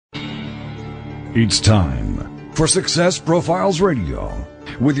It's time for Success Profiles Radio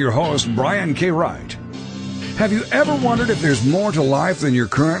with your host, Brian K. Wright. Have you ever wondered if there's more to life than you're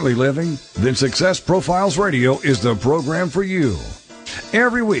currently living? Then Success Profiles Radio is the program for you.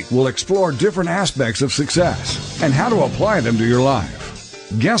 Every week, we'll explore different aspects of success and how to apply them to your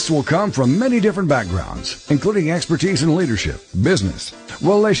life. Guests will come from many different backgrounds, including expertise in leadership, business,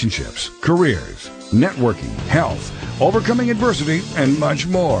 relationships, careers, networking, health, overcoming adversity, and much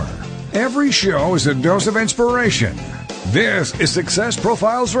more. Every show is a dose of inspiration. This is Success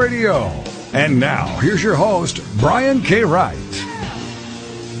Profiles Radio. And now, here's your host, Brian K. Wright.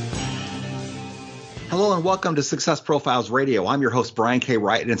 Hello and welcome to Success Profiles Radio. I'm your host, Brian K.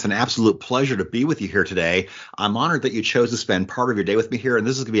 Wright, and it's an absolute pleasure to be with you here today. I'm honored that you chose to spend part of your day with me here, and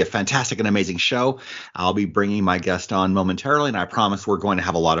this is going to be a fantastic and amazing show. I'll be bringing my guest on momentarily, and I promise we're going to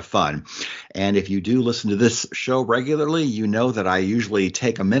have a lot of fun. And if you do listen to this show regularly, you know that I usually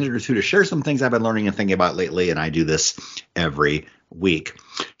take a minute or two to share some things I've been learning and thinking about lately, and I do this every week.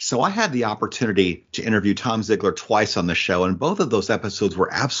 So I had the opportunity to interview Tom Ziglar twice on the show, and both of those episodes were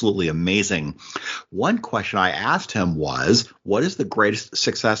absolutely amazing. One question I asked him was, what is the greatest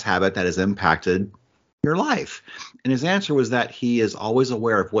success habit that has impacted your life? And his answer was that he is always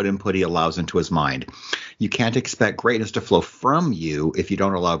aware of what input he allows into his mind. You can't expect greatness to flow from you if you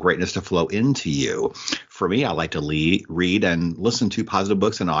don't allow greatness to flow into you. For me, I like to read and listen to positive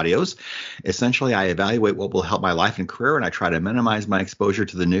books and audios. Essentially, I evaluate what will help my life and career, and I try to minimize my exposure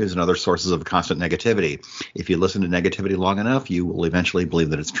to the news and other sources of constant negativity. If you listen to negativity long enough, you will eventually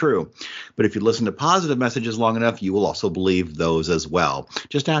believe that it's true. But if you listen to positive messages long enough, you will also believe those as well.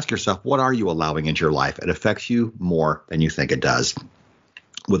 Just ask yourself, what are you allowing into your life? It affects you more than you think it does.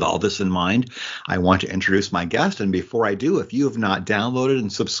 With all this in mind, I want to introduce my guest. And before I do, if you have not downloaded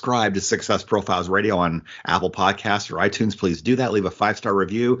and subscribed to Success Profiles Radio on Apple Podcasts or iTunes, please do that. Leave a 5-star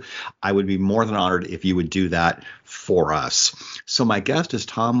review. I would be more than honored if you would do that for us. So my guest is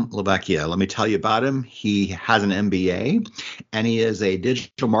Tom LaVecchia. Let me tell you about him. He has an MBA, and he is a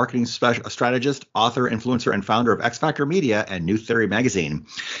digital marketing strategist, author, influencer, and founder of X Factor Media and New Theory magazine.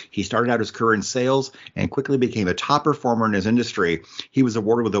 He started out his career in sales and quickly became a top performer in his industry. He was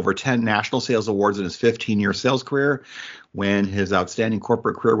awarded with over 10 national sales awards in his 15-year sales career. When his outstanding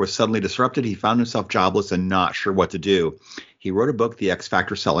corporate career was suddenly disrupted, he found himself jobless and not sure what to do. He wrote a book, The X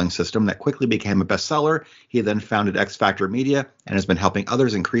Factor Selling System, that quickly became a bestseller. He then founded X Factor Media and has been helping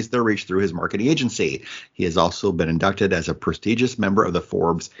others increase their reach through his marketing agency. He has also been inducted as a prestigious member of the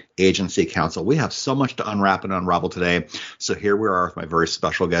Forbes Agency Council. We have so much to unwrap and unravel today. So here we are with my very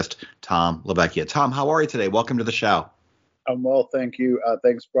special guest, Tom LaVecchia. Tom, how are you today? Welcome to the show. I'm well, thank you.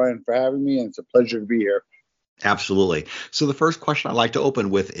 Thanks, Brian, for having me, and it's a pleasure to be here. Absolutely. So the first question I'd like to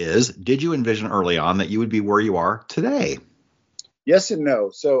open with is, did you envision early on that you would be where you are today? Yes and no.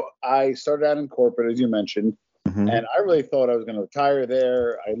 So I started out in corporate, as you mentioned, and I really thought I was going to retire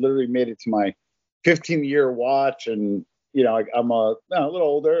there. I literally made it to my 15-year watch, and I'm a little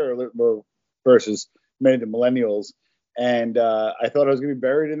older versus many of the millennials. And I thought I was going to be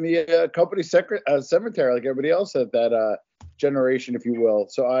buried in the company cemetery like everybody else at that generation, if you will.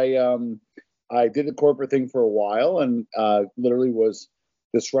 So I did the corporate thing for a while and literally was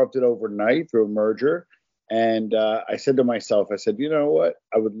disrupted overnight through a merger. And I said to myself, you know what?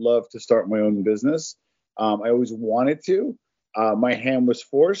 I would love to start my own business. I always wanted to. My hand was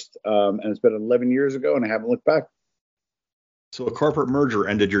forced, and it's been 11 years ago, and I haven't looked back. So a corporate merger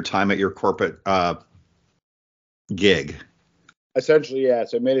ended your time at your corporate gig. Essentially, yeah.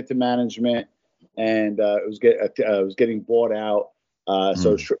 So I made it to management, and it was getting bought out.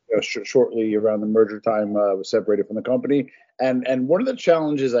 So shortly around the merger time, was separated from the company. And one of the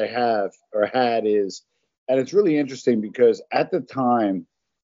challenges I had is, and it's really interesting because at the time,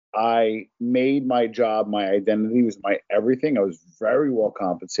 I made my job, my identity was my everything. I was very well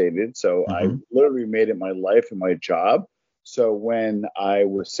compensated. So I literally made it my life and my job. So when I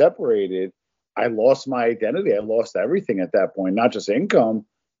was separated, I lost my identity. I lost everything at that point, not just income,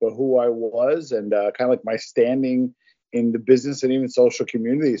 but who I was and kind of like my standing in the business and even social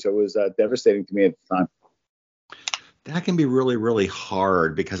community. So it was devastating to me at the time. That can be really, really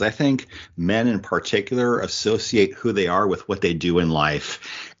hard because I think men in particular associate who they are with what they do in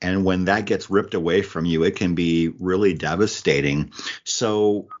life. And when that gets ripped away from you, it can be really devastating.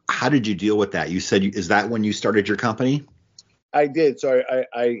 So how did you deal with that? You said, is that when you started your company? I did. So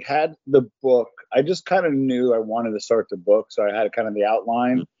I had the book. I just kind of knew I wanted to start the book. So I had kind of the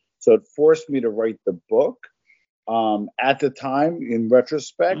outline. So it forced me to write the book. At the time, in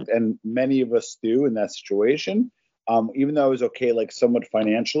retrospect, and many of us do in that situation, even though I was okay, like somewhat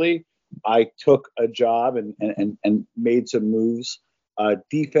financially, I took a job and made some moves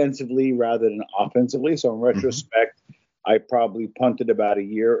defensively rather than offensively. So in retrospect, I probably punted about a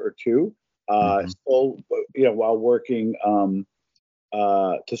year or two. Still, while working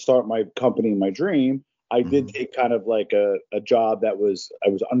to start my company, my dream, I did take kind of like a job that I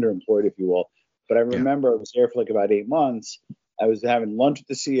was underemployed, if you will. But I remember I was there for like about 8 months. I was having lunch with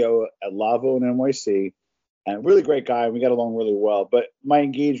the CEO at Lavo in NYC, and a really great guy. And we got along really well, but my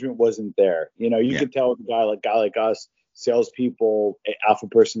engagement wasn't there. You could tell with a guy like us, salespeople, alpha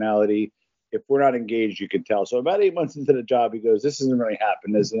personality, if we're not engaged, you can tell. So about 8 months into the job, he goes, "This isn't really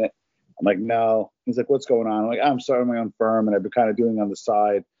happening, isn't it?" I'm like, "No." He's like, "What's going on?" I'm like, "I'm starting my own firm, and I've been kind of doing it on the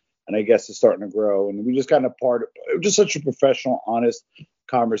side, and I guess it's starting to grow." And we just kind of it was just such a professional, honest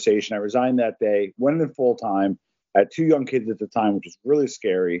conversation. I resigned that day, went in full time. I had 2 young kids at the time, which was really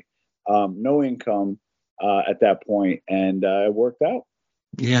scary. No income at that point, and it worked out.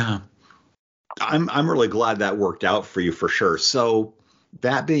 Yeah. I'm really glad that worked out for you for sure. So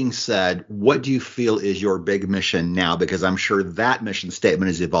that being said, what do you feel is your big mission now? Because I'm sure that mission statement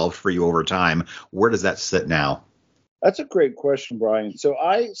has evolved for you over time. Where does that sit now? That's a great question, Brian. So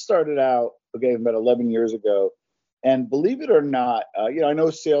I started out, again, about 11 years ago. And believe it or not, I know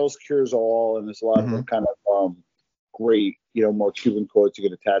sales cures all, and there's a lot of kind of great, more Cuban quotes you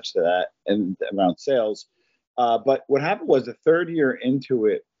get attached to that and around sales. But what happened was the third year into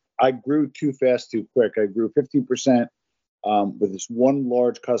it, I grew too fast, too quick. I grew 50% with this one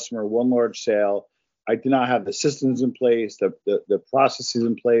large customer, one large sale. I did not have the systems in place, the processes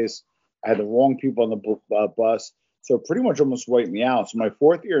in place. I had the wrong people on the bus. So pretty much almost wiped me out. So my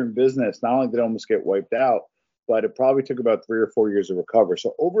 4th year in business, not only did I almost get wiped out, but it probably took about 3 or 4 years to recover.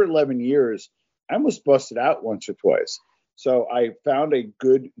 So over 11 years, I almost busted out once or twice. So I found a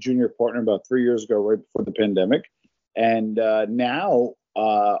good junior partner about 3 years ago, right before the pandemic. And now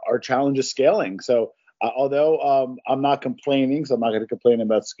our challenge is scaling. So although I'm not complaining, so I'm not going to complain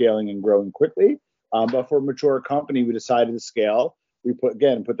about scaling and growing quickly. But for a mature company, we decided to scale. We put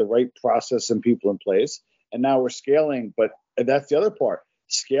the right process and people in place. And now we're scaling. But that's the other part.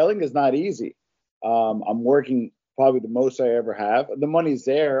 Scaling is not easy. I'm working probably the most I ever have. The money's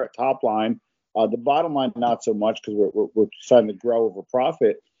there, top line. The bottom line, not so much, because we're trying to grow over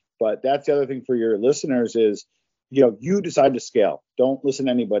profit. But that's the other thing for your listeners is, you decide to scale. Don't listen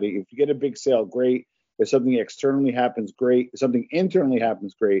to anybody. If you get a big sale, great. If something externally happens, great. If something internally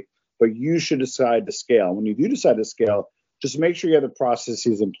happens, great. But you should decide to scale. When you do decide to scale, just make sure you have the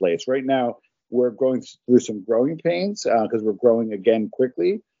processes in place. Right now, we're going through some growing pains because we're growing again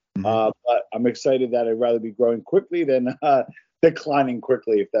quickly. But I'm excited that I'd rather be growing quickly than declining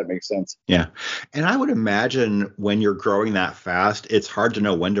quickly, if that makes sense. Yeah. And I would imagine when you're growing that fast, it's hard to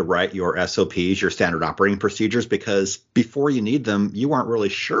know when to write your SOPs, your standard operating procedures, because before you need them, you aren't really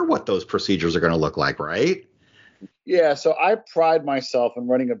sure what those procedures are going to look like, right? Yeah. So I pride myself in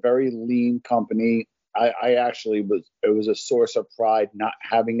running a very lean company. I actually it was a source of pride not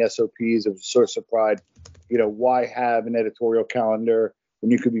having SOPs. It was a source of pride. Why have an editorial calendar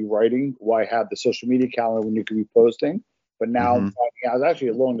when you could be writing? Why have the social media calendar when you could be posting? But now I'm finding out, I was actually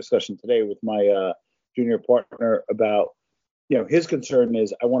a long discussion today with my junior partner about, his concern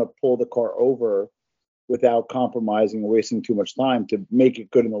is I want to pull the car over without compromising or wasting too much time to make it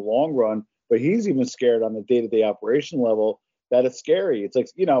good in the long run. But he's even scared on the day-to-day operation level that it's scary. It's like,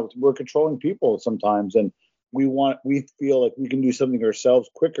 we're controlling people sometimes, and we feel like we can do something ourselves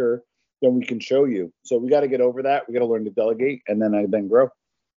quicker than we can show you. So we got to get over that. We got to learn to delegate and then grow.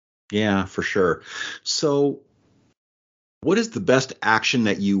 Yeah, for sure. So what is the best action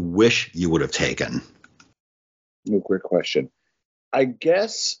that you wish you would have taken? Great question. I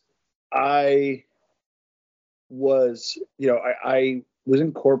guess I was, I was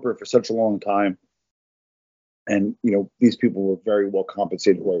in corporate for such a long time. And, these people were very well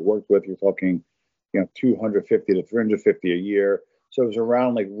compensated who I worked with. You're talking, 250 to 350 a year. So it was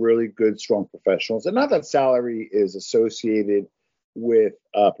around like really good, strong professionals. And not that salary is associated with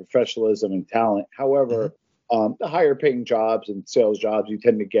professionalism and talent. However, the higher paying jobs and sales jobs, you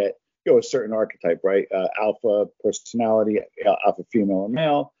tend to get, a certain archetype, right? Alpha personality, alpha female or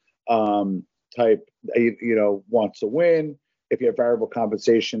male type, wants to win. If you have variable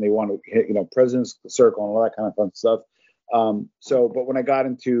compensation, they want to hit, president's circle and all that kind of fun stuff. But when I got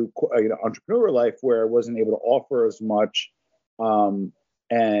into entrepreneur life, where I wasn't able to offer as much, and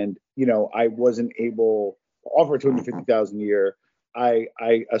I wasn't able to offer $250,000 a year, I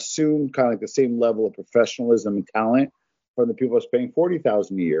assumed kind of like the same level of professionalism and talent from the people I was paying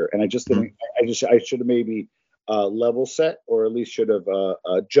 $40,000 a year, and I just didn't. I should have maybe level set, or at least should have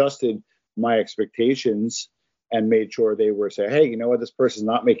adjusted my expectations and made sure they were saying, hey, you know what, this person's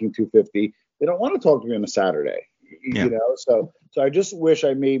not making $250. They don't want to talk to me on a Saturday, So So I just wish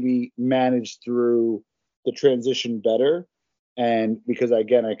I maybe managed through the transition better. And because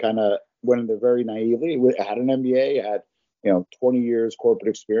again, I kind of went in there very naively. I had an MBA, I had 20 years corporate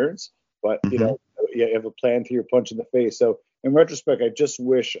experience, but you have a plan till you're punched in the face. So in retrospect, I just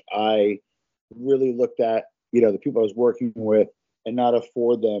wish I really looked at the people I was working with and not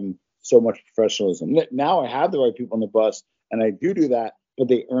afford them so much professionalism. Now I have the right people on the bus, and I do that, but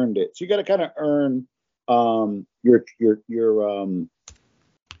they earned it. So you got to kind of earn your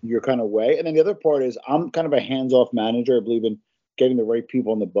kind of way. And then the other part is I'm kind of a hands-off manager. I believe in getting the right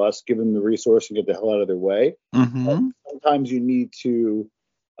people on the bus, give them the resource, and get the hell out of their way. Sometimes you need to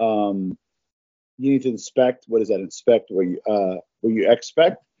inspect. What is that? Inspect what you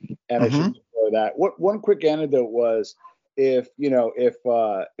expect. And I should know that. What one quick anecdote was if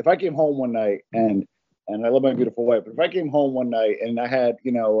I came home one night and I love my beautiful wife, but if I came home one night and I had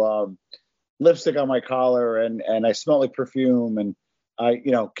lipstick on my collar and I smelled like perfume and I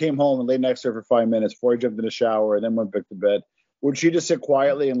came home and laid next to her for 5 minutes before I jumped in the shower and then went back to bed, would she just sit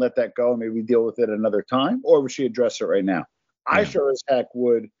quietly and let that go and maybe deal with it another time, or would she address it right now? Yeah. I sure as heck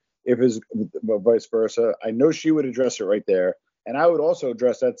would. If it's vice versa, I know she would address it right there, and I would also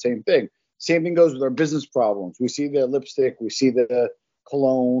address that same thing. Same thing goes with our business problems. We see the lipstick, we see the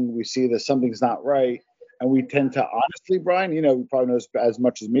cologne, we see that something's not right, and we tend to honestly, Brian, you probably know as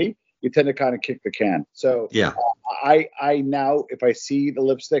much as me, you tend to kind of kick the can. So yeah, I now, if I see the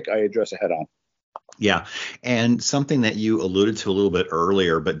lipstick, I address it head on. Yeah. And something that you alluded to a little bit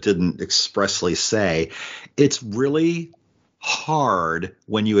earlier, but didn't expressly say, it's really hard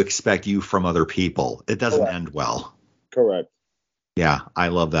when you expect you from other people. It doesn't end well. Correct. Yeah, I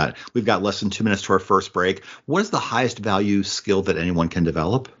love that. We've got less than 2 minutes to our first break. What is the highest value skill that anyone can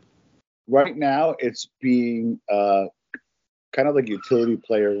develop? Right now, it's being kind of like a utility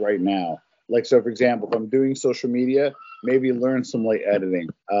player right now. Like, so for example, if I'm doing social media, maybe learn some light editing.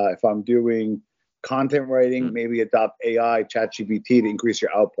 If I'm doing content writing, maybe adopt AI, ChatGPT to increase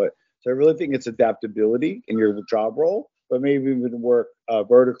your output. So I really think it's adaptability in your job role, but maybe even work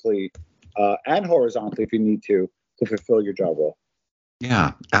vertically and horizontally if you need to fulfill your job role.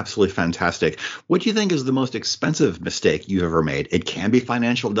 Yeah, absolutely fantastic. What do you think is the most expensive mistake you've ever made? It can be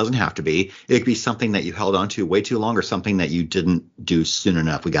financial. It doesn't have to be. It could be something that you held on to way too long or something that you didn't do soon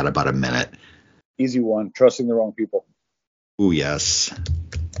enough. We got about a minute. Easy one, trusting the wrong people. Oh, yes.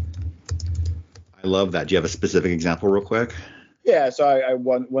 I love that. Do you have a specific example real quick? Yeah, so I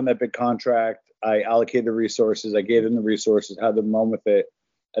won that big contract. I allocated the resources. I gave them the resources, had them run with it.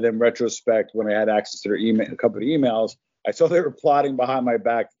 And then retrospect, when I had access to their company emails, I saw they were plotting behind my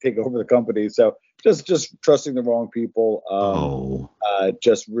back to take over the company. So just trusting the wrong people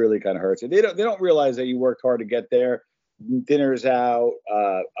just really kind of hurts. They don't realize that you worked hard to get there. Dinners out,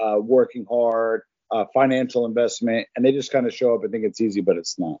 working hard, financial investment, and they just kind of show up and think it's easy, but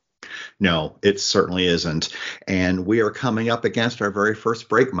it's not. No, it certainly isn't. And we are coming up against our very first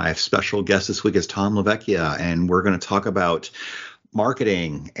break. My special guest this week is Tom LaVecchia, and we're going to talk about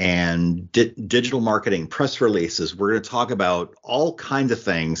marketing and digital marketing, press releases. We're going to talk about all kinds of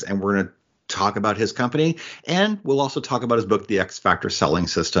things, and we're going to talk about his company, and we'll also talk about his book, The X Factor Selling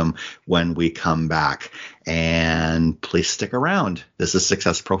System, when we come back. And please stick around. This is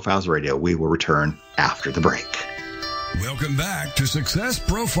Success Profiles Radio. We will return after the break. Welcome back to Success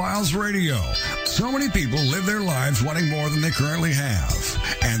Profiles Radio. So many people live their lives wanting more than they currently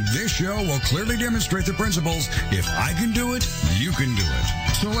have. And this show will clearly demonstrate the principles, if I can do it, you can do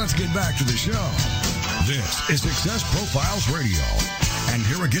it. So let's get back to the show. This is Success Profiles Radio. And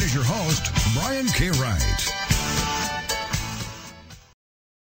here again is your host, Brian K. Wright.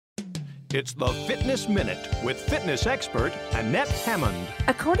 It's the Fitness Minute with fitness expert Annette Hammond.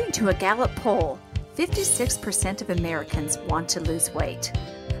 According to a Gallup poll, 56% of Americans want to lose weight.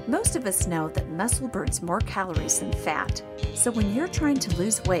 Most of us know that muscle burns more calories than fat. So when you're trying to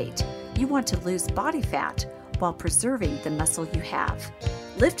lose weight, you want to lose body fat while preserving the muscle you have.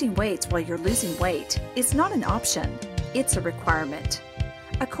 Lifting weights while you're losing weight is not an option, it's a requirement.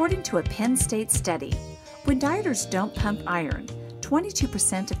 According to a Penn State study, when dieters don't pump iron,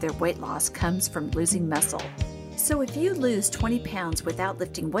 22% of their weight loss comes from losing muscle. So if you lose 20 pounds without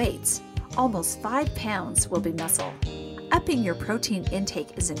lifting weights, almost 5 pounds will be muscle. Upping your protein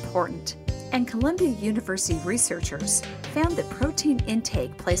intake is important, and Columbia University researchers found that protein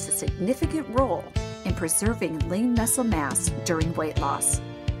intake plays a significant role in preserving lean muscle mass during weight loss.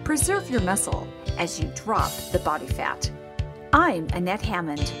 Preserve your muscle as you drop the body fat. I'm Annette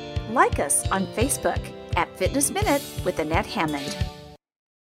Hammond. Like us on Facebook at Fitness Minute with Annette Hammond.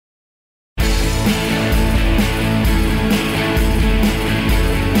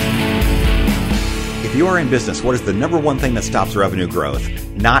 If you are in business, what is the number one thing that stops revenue growth?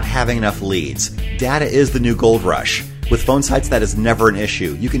 Not having enough leads. Data is the new gold rush. With phone sites, that is never an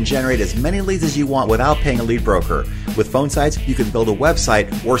issue. You can generate as many leads as you want without paying a lead broker. With phone sites, you can build a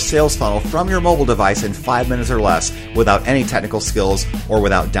website or sales funnel from your mobile device in 5 minutes or less without any technical skills or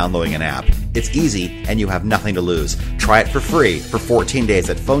without downloading an app. It's easy and you have nothing to lose. Try it for free for 14 days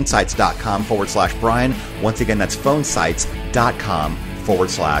at phonesites.com/Brian. Once again, that's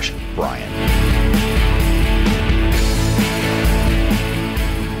phonesites.com/Brian.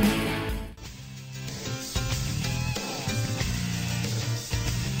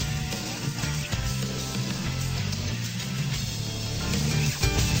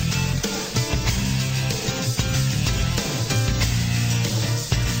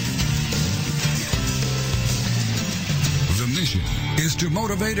 Is to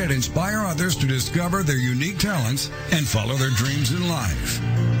motivate and inspire others to discover their unique talents and follow their dreams in life.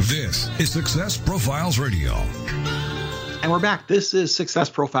 This is Success Profiles Radio. And we're back. This is Success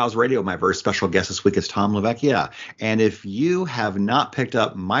Profiles Radio. My very special guest this week is Tom LaVecchia. And if you have not picked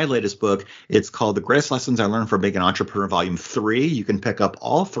up my latest book, it's called The Greatest Lessons I Learned from Being an Entrepreneur, Volume 3. You can pick up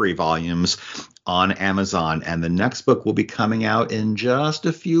all 3 volumes on Amazon. And the next book will be coming out in just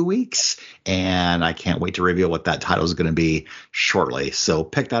a few weeks. And I can't wait to reveal what that title is going to be shortly. So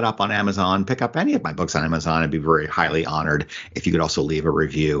pick that up on Amazon. Pick up any of my books on Amazon. I'd be very highly honored if you could also leave a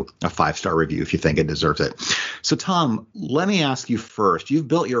review, a 5-star review if you think it deserves it. So Tom, let me ask you first. You've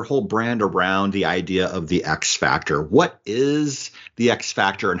built your whole brand around the idea of the X factor. What is the X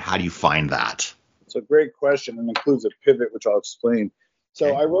factor and how do you find that? It's a great question and includes a pivot, which I'll explain.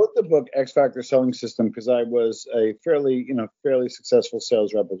 So I wrote the book X Factor Selling System because I was a fairly successful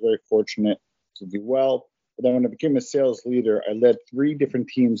sales rep. I was very fortunate to do well. But then when I became a sales leader, I led 3 different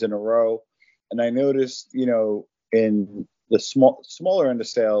teams in a row. And I noticed, in the smaller end of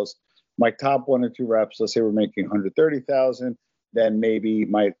sales, my top 1 or 2 reps, let's say we're making 130,000, then maybe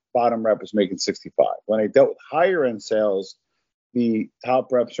my bottom rep was making 65. When I dealt with higher end sales, the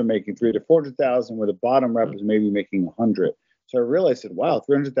top reps are making 300,000 to 400,000, where the bottom rep is maybe making 100. So I realized that, wow,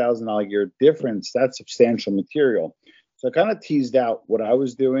 $300,000 a year difference, that's substantial material. So I kind of teased out what I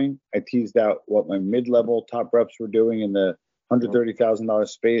was doing. I teased out what my mid-level top reps were doing in the $130,000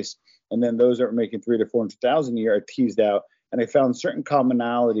 space. And then those that were making $300,000 to $400,000 a year, I teased out. And I found certain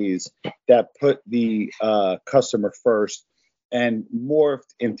commonalities that put the customer first and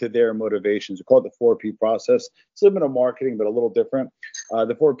morphed into their motivations. We call it the 4P process. It's a little bit of marketing, but a little different.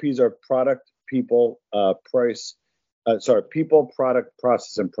 The 4Ps are product, people, price. People, product,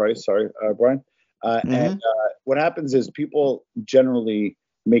 process, and price. Brian. And what happens is people generally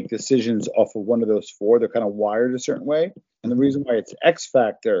make decisions off of one of those 4. They're kind of wired a certain way. And the reason why it's X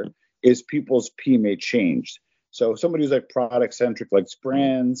factor is people's P may change. So somebody who's like product centric likes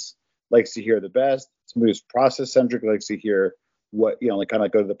brands, likes to hear the best. Somebody who's process centric likes to hear what, like kind of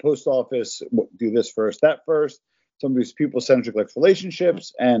like go to the post office, do this first, that first. Somebody who's people-centric likes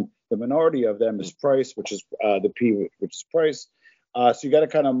relationships, and the minority of them is price, which is the P, which is price. So you got to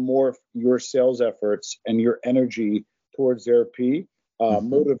kind of morph your sales efforts and your energy towards their P,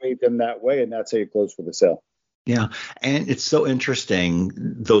 motivate them that way, and that's how you close for the sale. Yeah. And it's so interesting,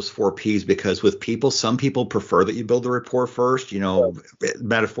 those 4 Ps, because with people, some people prefer that you build the rapport first,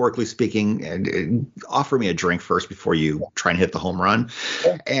 metaphorically speaking, and offer me a drink first before you try and hit the home run.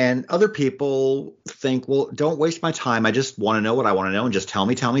 Yeah. And other people think, well, don't waste my time. I just want to know what I want to know and just tell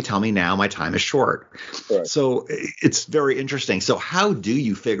me now. My time is short. Right. So it's very interesting. So how do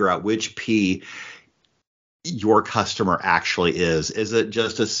you figure out which P your customer actually is? Is it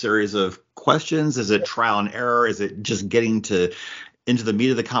just a series of questions? Is it trial and error? Is it just getting into the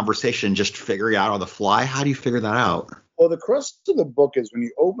meat of the conversation, just figuring out on the fly? How do you figure that out? Well, the crux of the book is when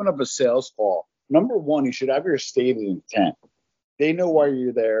you open up a sales call, number 1, you should have your stated intent. They know why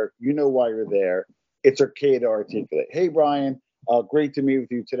you're there. You know why you're there. It's okay to articulate. Hey, Brian, great to meet with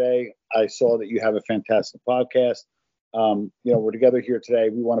you today. I saw that you have a fantastic podcast. We're together here today.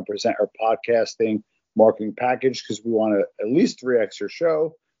 We want to present our podcasting marketing package because we want to at least 3x your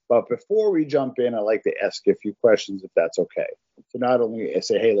show. But before we jump in, I'd like to ask you a few questions, if that's okay. So not only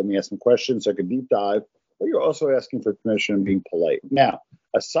say, hey, let me ask some questions so I can deep dive, but you're also asking for permission and being polite. Now,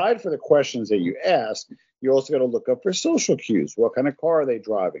 aside from the questions that you ask, you also got to look up for social cues. What kind of car are they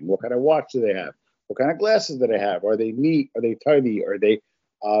driving? What kind of watch do they have? What kind of glasses do they have? Are they neat? Are they tidy? Are they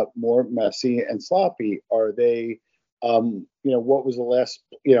more messy and sloppy? Are they what was the last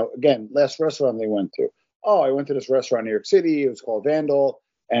restaurant they went to? Oh, I went to this restaurant in New York City. It was called Vandal,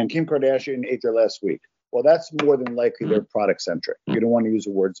 and Kim Kardashian ate there last week. Well, that's more than likely they're product centric. You're going to want to use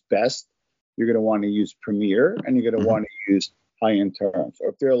the words best. You're going to want to use premier, and you're going to want to use high-end terms. Or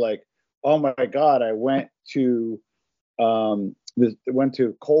if they're like, Oh my God, I went to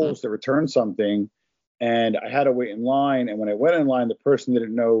Kohl's to return something, and I had to wait in line. And when I went in line, the person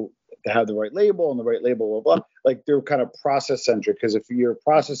didn't know to have the right label and the right label, blah, blah. Like they're kind of process centric, because if you're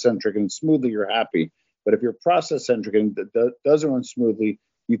process centric and smoothly, you're happy. But if you're process centric and doesn't run smoothly,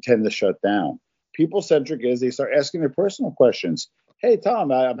 you tend to shut down. People centric is they start asking their personal questions. Hey,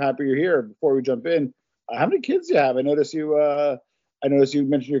 Tom, I'm happy you're here. Before we jump in, how many kids do you have? I noticed you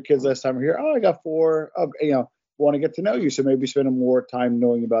mentioned your kids last time we were here. Oh, I got 4. Want to get to know you, so maybe spending more time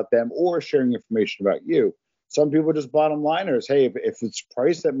knowing about them or sharing information about you. Some people just bottom liners. Hey, if it's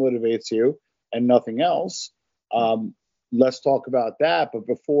price that motivates you and nothing else, let's talk about that. But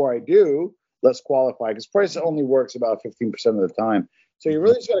before I do, let's qualify, because price only works about 15% of the time. So you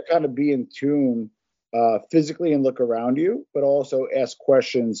really just got to kind of be in tune physically and look around you, but also ask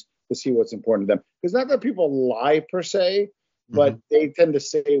questions to see what's important to them. Because not that people lie per se, but they tend to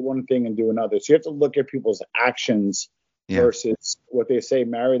say one thing and do another. So you have to look at people's actions versus what they say,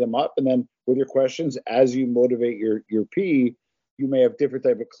 marry them up. And then with your questions, as you motivate your P, you may have different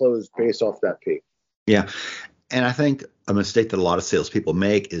type of close based off that P. Yeah. And I think a mistake that a lot of salespeople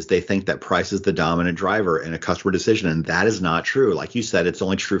make is they think that price is the dominant driver in a customer decision. And that is not true. Like you said, it's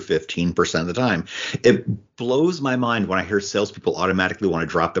only true 15% of the time. It blows my mind when I hear salespeople automatically want to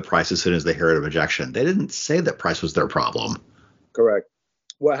drop the price as soon as they hear an objection. They didn't say that price was their problem. Correct.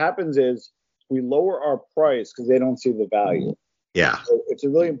 What happens is we lower our price because they don't see the value. Yeah. So it's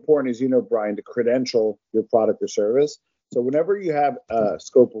really important, as you know, Brian, to credential your product or service. So whenever you have a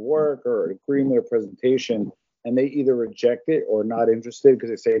scope of work or an agreement or presentation, and they either reject it or not interested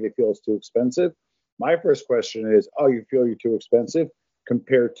because they say they feel it's too expensive, my first question is, oh, you feel you're too expensive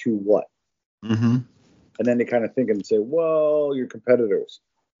compared to what? And then they kind of think and say, well, your competitors.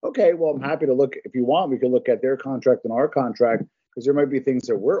 Okay, well, I'm happy to look. If you want, we can look at their contract and our contract, because there might be things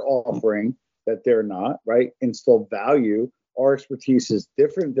that we're offering that they're not, right? And still value. Our expertise is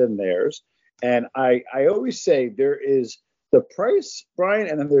different than theirs. And I always say there is the price, Brian,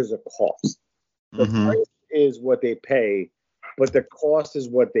 and then there's a cost. The price is what they pay, but the cost is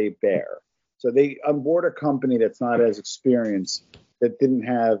what they bear. So they onboard a company that's not as experienced, that didn't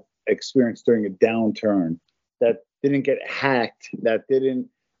have experience during a downturn, that didn't get hacked, that didn't,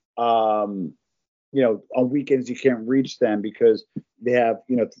 on weekends you can't reach them because they have,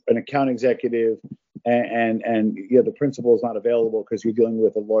 an account executive and the principal is not available because you're dealing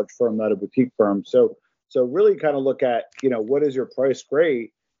with a large firm, not a boutique firm. So really kind of look at, what is your price?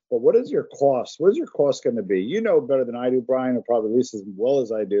 Great. But what is your cost? What is your cost going to be? You know better than I do, Brian, or probably at least as well as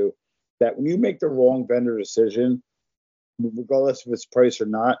I do, that when you make the wrong vendor decision, regardless if it's price or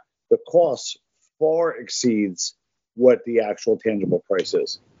not, the cost far exceeds what the actual tangible price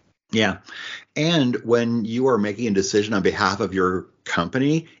is. Yeah. And when you are making a decision on behalf of your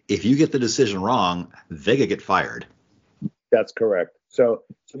company, if you get the decision wrong, they could get fired. That's correct. So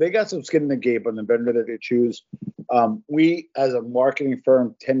they got some skin in the game on the vendor that they choose. We, as a marketing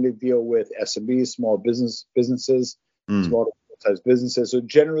firm, tend to deal with SMBs, small businesses, small-sized businesses. So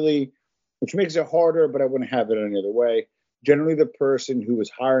generally, which makes it harder, but I wouldn't have it any other way. Generally, the person who is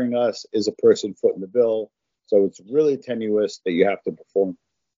hiring us is a person footing the bill. So it's really tenuous that you have to perform.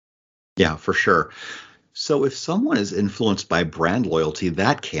 Yeah, for sure. So if someone is influenced by brand loyalty,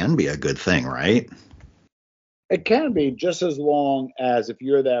 that can be a good thing, right? It can be, just as long as if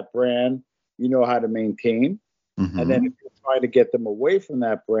you're that brand, you know how to maintain. And then if you're trying to get them away from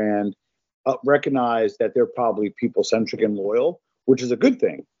that brand, recognize that they're probably people-centric and loyal, which is a good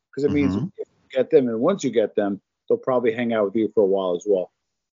thing, because it means if you get them, and once you get them, they'll probably hang out with you for a while as well.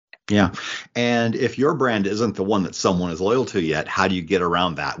 Yeah. And if your brand isn't the one that someone is loyal to yet, how do you get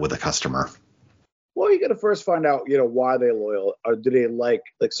around that with a customer? Well, you got to first find out, why they're loyal. Or do they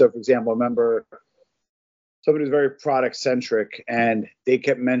so for example, I remember somebody was very product centric and they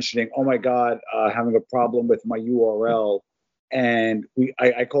kept mentioning, oh my God, having a problem with my URL. And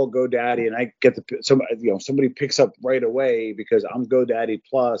I call GoDaddy and I get somebody picks up right away because I'm GoDaddy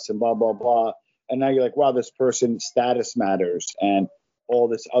Plus and blah, blah, blah. And now you're like, wow, this person's status matters and all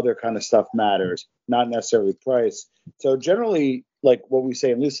this other kind of stuff matters, not necessarily price. So generally, like what we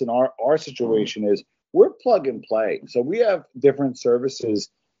say, at least in our situation, is we're plug and play. So we have different services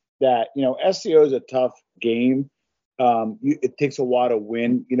that, SEO is a tough game. It takes a while to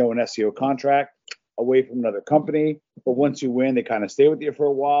win, an SEO contract away from another company. But once you win, they kind of stay with you for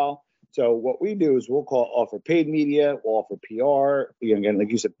a while. So what we do is we'll offer paid media, we'll offer PR, again,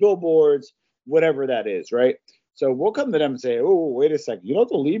 like you said, billboards, whatever that is, right? So we'll come to them and say, oh, wait a second, you don't have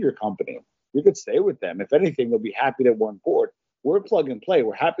to leave your company. You could stay with them. If anything, they'll be happy that we're on board. We're plug and play.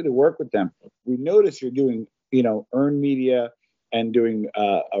 We're happy to work with them. We notice you're doing, earned media, and doing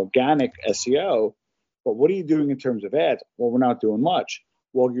organic SEO. But what are you doing in terms of ads? Well, we're not doing much.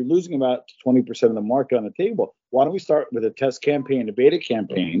 Well, you're losing about 20% of the market on the table. Why don't we start with a test campaign, a beta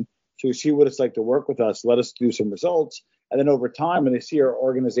campaign, so you see what it's like to work with us, let us do some results, and then over time, when they see our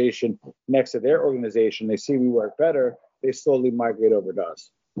organization next to their organization, they see we work better, they slowly migrate over to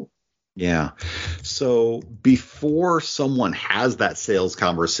us. Yeah. So before someone has that sales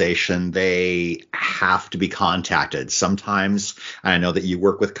conversation, they have to be contacted. Sometimes, I know that you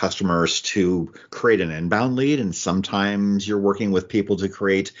work with customers to create an inbound lead, and sometimes you're working with people to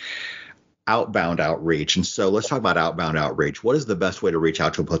create outbound outreach. And so let's talk about outbound outreach. What is the best way to reach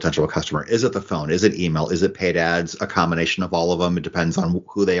out to a potential customer? Is it the phone? Is it email? Is it paid ads? A combination of all of them? It depends on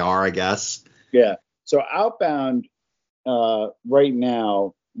who they are, I guess. Yeah. So outbound right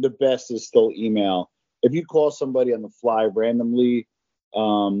now, the best is still email. If you call somebody on the fly randomly, they're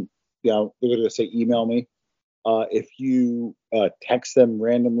going to say, email me. If you text them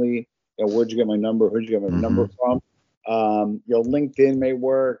randomly, where'd you get my number? Who'd you get my number from? LinkedIn may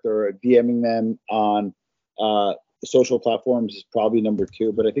work, or DMing them on social platforms is probably number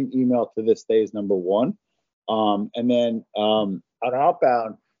 2, but I think email to this day is number 1. And then on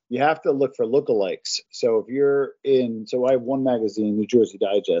outbound, you have to look for lookalikes. So if you're so I have one magazine, New Jersey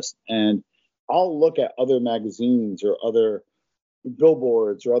Digest, and I'll look at other magazines or other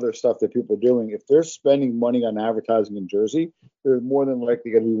billboards or other stuff that people are doing. If they're spending money on advertising in Jersey, they're more than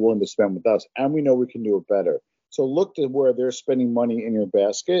likely going to be willing to spend with us. And we know we can do it better. So look to where they're spending money in your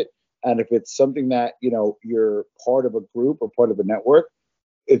basket. And if it's something that, you're part of a group or part of a network,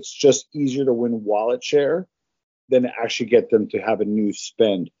 it's just easier to win wallet share than to actually get them to have a new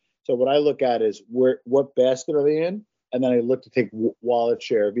spend. So what I look at is what basket are they in? And then I look to take wallet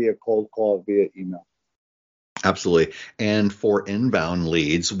share via cold call, via email. Absolutely. And for inbound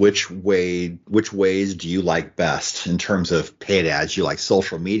leads, which ways do you like best in terms of paid ads? Do you like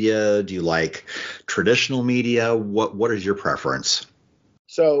social media? Do you like traditional media? What is your preference?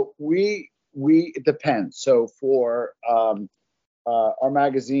 So it depends. So for our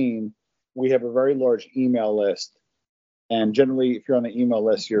magazine, we have a very large email list. And generally, if you're on the email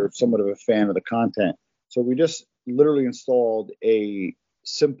list, you're somewhat of a fan of the content. So we just literally installed a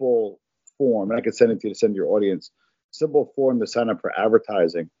simple form, and I could send it to you to send to your audience, simple form to sign up for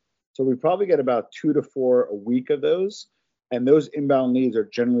advertising. So we probably get about 2 to 4 a week of those. And those inbound leads are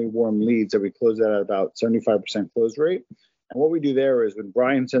generally warm leads that we close at about 75% close rate. And what we do there is when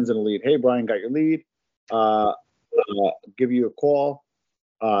Brian sends in a lead, hey, Brian, got your lead, give you a call.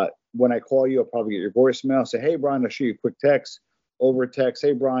 When I call you, I'll probably get your voicemail. Say, hey, Brian, I'll shoot you a quick text. Over text,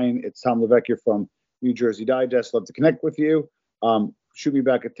 hey, Brian, it's Tom LaVecchia from New Jersey Digest. Love to connect with you. Shoot me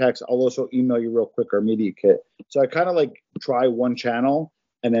back a text. I'll also email you real quick our media kit. So I kind of like try one channel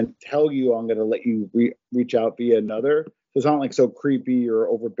and then tell you I'm going to let you reach out via another. So it's not like so creepy or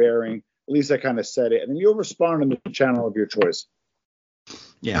overbearing. At least I kind of said it. And then you'll respond in the channel of your choice.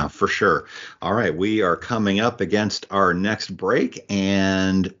 Yeah, for sure. All right, we are coming up against our next break,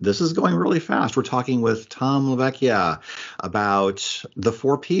 and this is going really fast. We're talking with Tom LaVecchia about the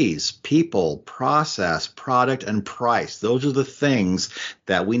 4 Ps: people, process, product, and price. Those are the things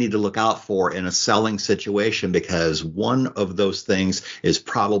that we need to look out for in a selling situation, because one of those things is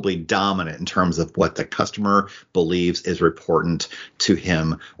probably dominant in terms of what the customer believes is important to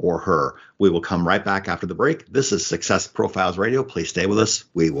him or her. We will come right back after the break. This is Success Profiles Radio. Please stay with us.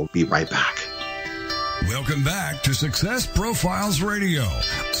 We will be right back. Welcome back to Success Profiles Radio.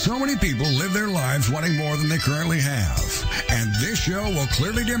 So many people live their lives wanting more than they currently have. And this show will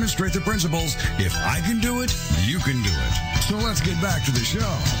clearly demonstrate the principles: if I can do it, you can do it. So let's get back to the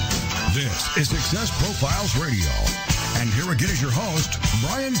show. This is Success Profiles Radio. And here again is your host,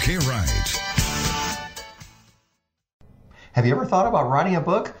 Brian K. Wright. Have you ever thought about writing a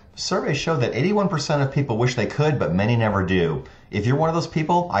book? Surveys show that 81% of people wish they could, but many never do. If you're one of those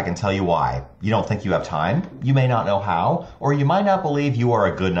people, I can tell you why. You don't think you have time, you may not know how, or you might not believe you are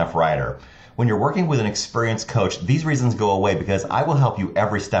a good enough writer. When you're working with an experienced coach, these reasons go away because I will help you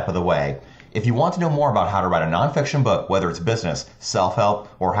every step of the way. If you want to know more about how to write a nonfiction book, whether it's business, self-help,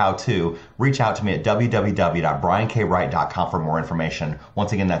 or how-to, reach out to me at www.briankwright.com for more information.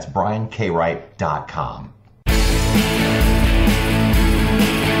 Once again, that's briankwright.com.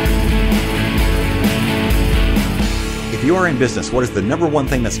 If you are in business, what is the number one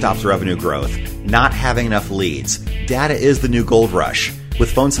thing that stops revenue growth? Not having enough leads. Data is the new gold rush.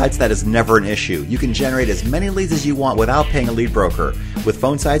 With phone sites, that is never an issue. You can generate as many leads as you want without paying a lead broker. With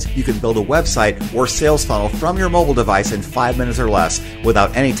phone sites, you can build a website or sales funnel from your mobile device in 5 minutes or less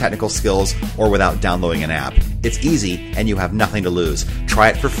without any technical skills or without downloading an app. It's easy and you have nothing to lose. Try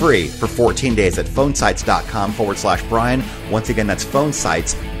it for free for 14 days at phonesites.com/Brian. Once again, that's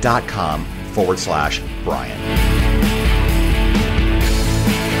phonesites.com/Brian.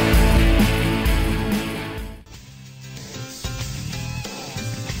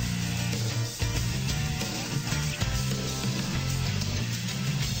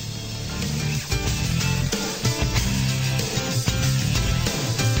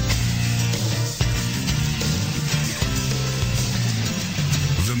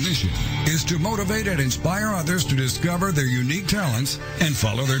 Is to motivate and inspire others to discover their unique talents and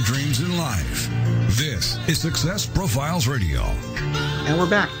follow their dreams in life. This is Success Profiles Radio. And we're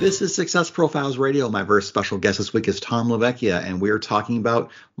back. This is Success Profiles Radio. My very special guest this week is Tom LaVecchia, and we are talking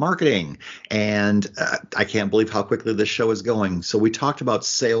about marketing. And I can't believe how quickly this show is going. So we talked about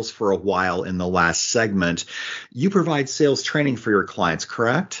sales for a while in the last segment. You provide sales training for your clients,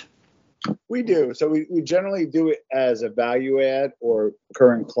 correct? We do. So we generally do it as a value add or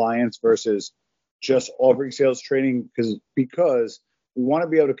current clients versus just offering sales training because we want to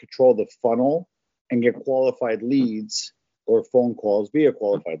be able to control the funnel and get qualified leads or phone calls via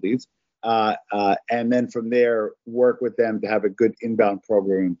qualified leads. And then from there, work with them to have a good inbound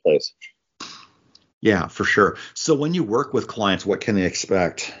program in place. Yeah, for sure. So when you work with clients, what can they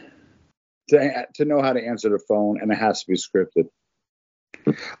expect? To know how to answer the phone, and it has to be scripted.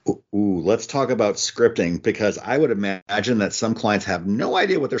 Ooh, let's talk about scripting, because I would imagine that some clients have no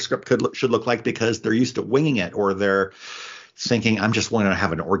idea what their script should look like because they're used to winging it, or they're thinking, I'm just wanting to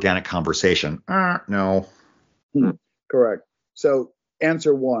have an organic conversation. No. Correct. So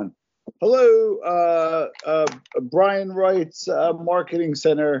answer one. Hello, Brian Wright's Marketing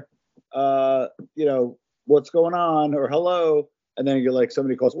Center. What's going on? Or hello. And then you're like,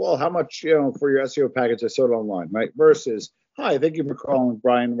 somebody calls, well, how much, for your SEO package I sold online, right? Versus, hi, thank you for calling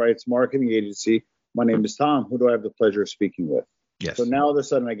Brian Wright's Marketing Agency. My name is Tom. Who do I have the pleasure of speaking with? Yes. So now all of a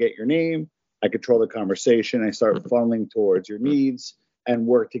sudden I get your name. I control the conversation. I start funneling towards your needs and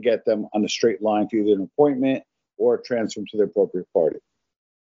work to get them on a straight line to either an appointment or transfer them to the appropriate party.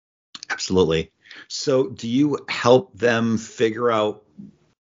 Absolutely. So do you help them figure out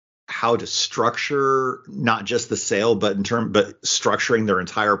how to structure not just the sale, but structuring their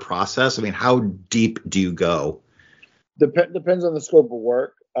entire process? I mean, how deep do you go? Depends on the scope of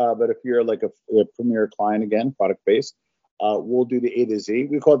work. But if you're like a premier client, again, product based, we'll do the A to Z.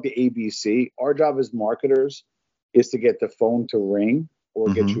 We call it the ABC. Our job as marketers is to get the phone to ring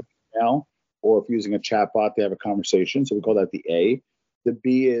or get you an email, or if you're using a chatbot, they have a conversation. So we call that the A. The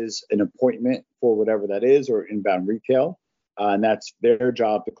B is an appointment for whatever that is, or inbound retail. And that's their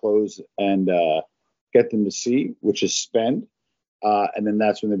job to close and get them to see, which is spend. And then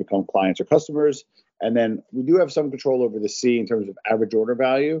that's when they become clients or customers. And then we do have some control over the C in terms of average order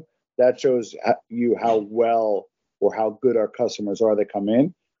value. That shows you how well or how good our customers are that come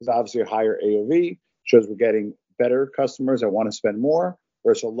in. Because obviously a higher AOV shows we're getting better customers that want to spend more,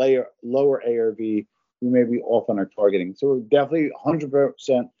 versus a lower ARV, we may be off on our targeting. So we're definitely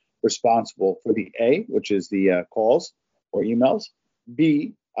 100% responsible for the A, which is the calls or emails.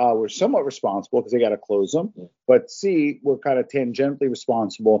 B, we're somewhat responsible because they got to close them. But C, we're kind of tangentially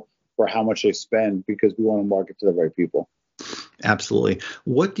responsible for how much they spend because we want to market to the right people. Absolutely.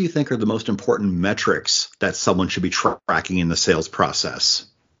 What do you think are the most important metrics that someone should be tracking in the sales process?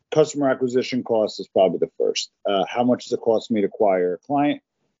 Customer acquisition cost is probably the first. How much does it cost me to acquire a client?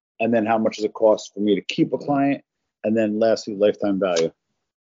 And then how much does it cost for me to keep a client? And then lastly, lifetime value.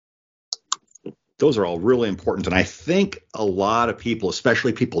 Those are all really important. And I think a lot of people,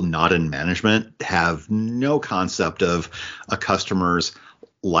 especially people not in management, have no concept of a customer's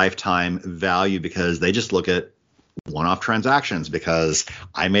lifetime value because they just look at one-off transactions because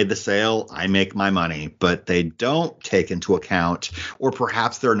I made the sale, I make my money, but they don't take into account, or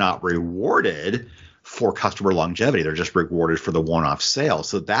perhaps they're not rewarded for customer longevity. They're just rewarded for the one-off sale.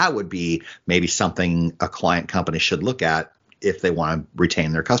 So that would be maybe something a client company should look at if they want to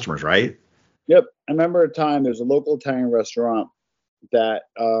retain their customers, right? Yep. I remember a time there's a local Italian restaurant that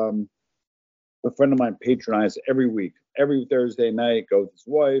a friend of mine patronized every week. Every Thursday night, go with his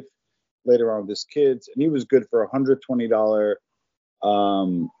wife, later on with his kids, and he was good for $120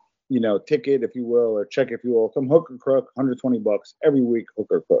 ticket, if you will, or check, if you will, from hook or crook, $120 every week, hook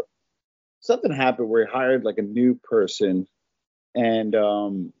or crook. Something happened where he hired like a new person, and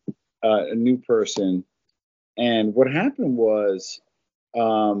what happened was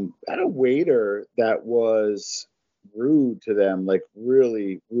had a waiter that was rude to them, like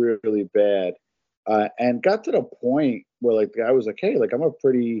really, really bad. And got to the point where like the guy was like, hey, like I'm a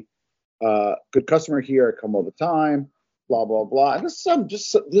pretty good customer here. I come all the time, blah, blah, blah. And just not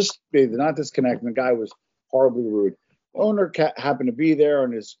disconnecting. The guy was horribly rude. The owner happened to be there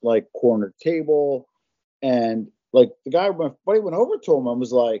on his like corner table. And like the guy, my buddy went over to him and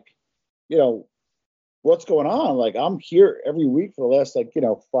was like, you know, what's going on? Like, I'm here every week for the last, like,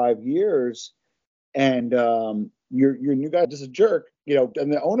 5 years. And your new guy just a jerk,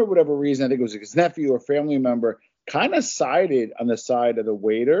 and the owner, whatever reason, I think it was his nephew or family member, kind of sided on the side of the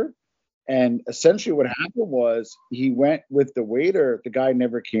waiter. And essentially what happened was he went with the waiter. The guy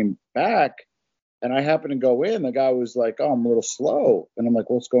never came back. And I happened to go in. The guy was like, oh, I'm a little slow. And I'm like,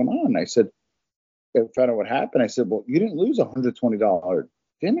 what's going on? I said, I found out what happened. I said, well, you didn't lose $120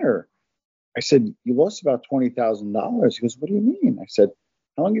 dinner. I said, you lost about $20,000. He goes, what do you mean? I said,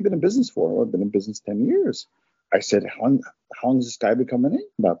 how long have you been in business for? Well, I've been in business 10 years. I said, how long has this guy been coming in?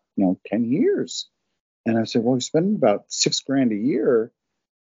 About, 10 years. And I said, well, he's spending about $6,000 a year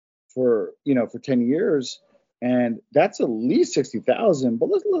for 10 years. And that's at least 60,000. But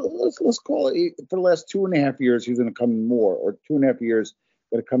let's call it for the last 2.5 years, he's going to come in more, or 2.5 years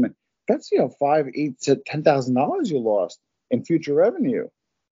going to come in. That's, $5,000, $8,000 to $10,000 you lost in future revenue.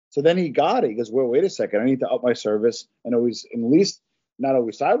 So then he got it. He goes, well, wait a second. I need to up my service and always, at least, not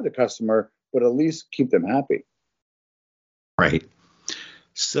always side with the customer, but at least keep them happy. Right.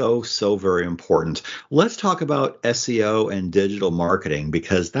 So very important. Let's talk about SEO and digital marketing,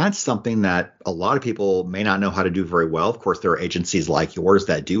 because that's something that a lot of people may not know how to do very well. Of course, there are agencies like yours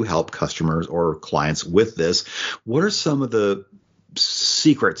that do help customers or clients with this. What are some of the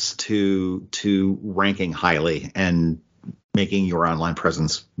secrets to ranking highly and making your online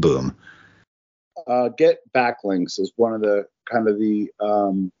presence boom? Get backlinks is one of the kind of the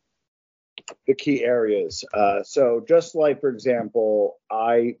key areas. So just like, for example,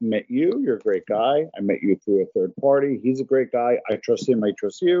 I met you. You're a great guy. I met you through a third party. He's a great guy. I trust him. I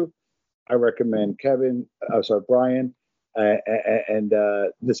trust you. I recommend Brian. And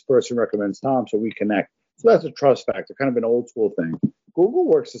this person recommends Tom. So we connect. So that's a trust factor, kind of an old school thing. Google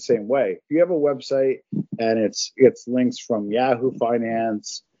works the same way. If you have a website and it's links from Yahoo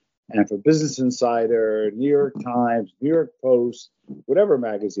Finance and from Business Insider, New York Times, New York Post, whatever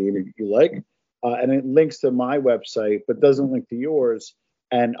magazine you like, and it links to my website but doesn't link to yours,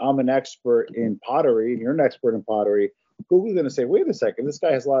 and I'm an expert in pottery and you're an expert in pottery, Google's going to say, wait a second, this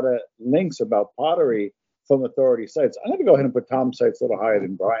guy has a lot of links about pottery from authority sites. I'm going to go ahead and put Tom's sites a little higher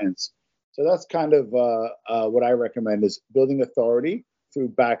than Brian's. So that's kind of what I recommend, is building authority through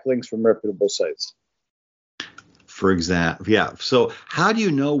backlinks from reputable sites. For example, yeah. So how do you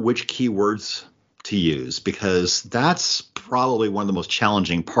know which keywords to use? Because that's probably one of the most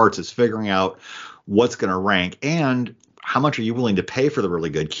challenging parts, is figuring out what's going to rank and how much are you willing to pay for the really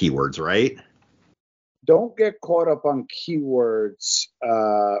good keywords, right? Don't get caught up on keywords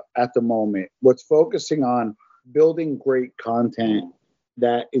at the moment. What's focusing on building great content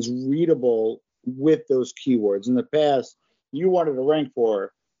that is readable with those keywords. In the past, you wanted to rank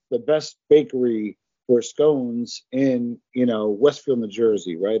for the best bakery for scones in, Westfield, New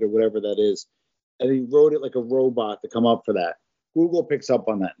Jersey, right? Or whatever that is. And he wrote it like a robot to come up for that. Google picks up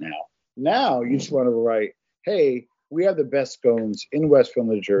on that now. Now you just want to write, hey, we have the best scones in Westfield,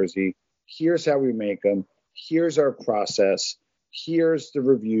 New Jersey. Here's how we make them. Here's our process. Here's the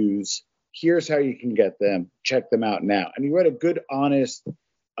reviews. Here's how you can get them. Check them out now. And you write a good, honest,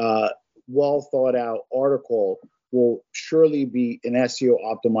 well thought out article will surely be an SEO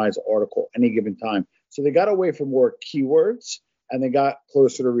optimized article any given time. So they got away from more keywords and they got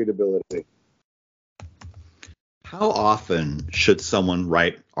closer to readability. How often should someone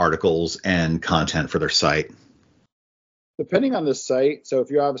write articles and content for their site? Depending on the site. So if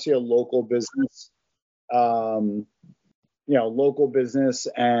you're obviously a local business, and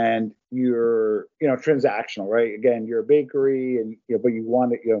you're, transactional, right? Again, you're a bakery and, but you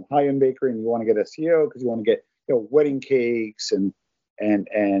want to, high-end bakery, and you want to get SEO because you want to get, wedding cakes and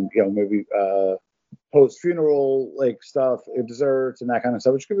maybe post-funeral like stuff, desserts and that kind of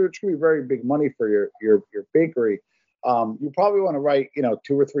stuff, which could be very big money for your bakery. You probably want to write,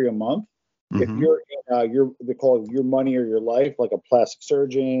 2 or 3 a month. Mm-hmm. If they call it your money or your life, like a plastic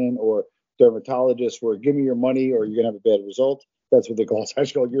surgeon or dermatologist, where give me your money or you're gonna have a bad result. That's what they call it. It's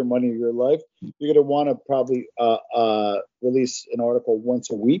actually called your money or your life. You're gonna want to probably release an article once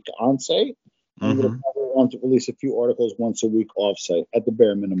a week on site. And you're gonna probably want to release a few articles once a week off site at the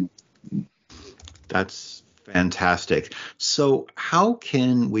bare minimum. That's fantastic. So how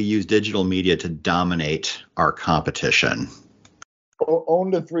can we use digital media to dominate our competition?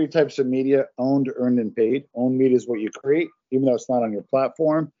 own the three types of media: owned, earned, and paid. Owned media is what you create, even though it's not on your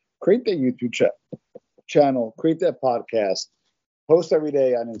platform. Create that YouTube channel, create that podcast, post every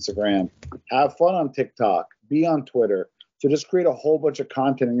day on Instagram, have fun on TikTok, be on Twitter. So just create a whole bunch of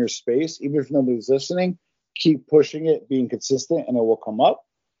content in your space, even if nobody's listening. Keep pushing it, being consistent, and it will come up.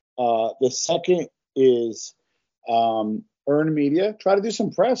 The second is earned media. Try to do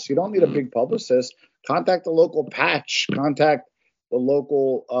some press. You don't need a big publicist. Contact the local patch. Contact the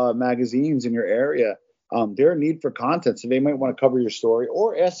local magazines in your area. They're in need for content, so they might want to cover your story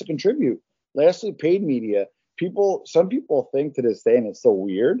or ask to contribute. Lastly, paid media. Some people think to this day, and it's so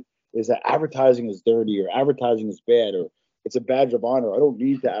weird, is that advertising is dirty or advertising is bad or it's a badge of honor. I don't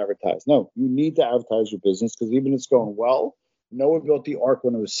need to advertise. No, you need to advertise your business because even if it's going well, Noah built the ark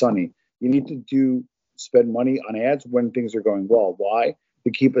when it was sunny. You need to spend money on ads when things are going well. Why?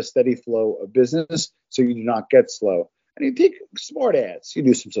 To keep a steady flow of business so you do not get slow. And you take smart ads. You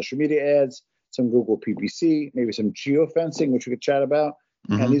do some social media ads, some Google PPC, maybe some geofencing, which we could chat about.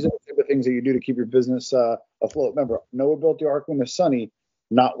 Mm-hmm. And these are the type of things that you do to keep your business afloat. Remember, Noah built the ark when it was sunny,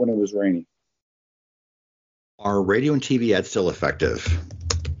 not when it was rainy. Are radio and TV ads still effective?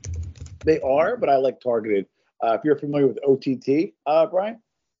 They are, but I like targeted. If you're familiar with OTT, Brian?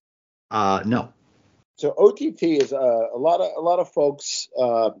 No. So OTT is a lot of folks.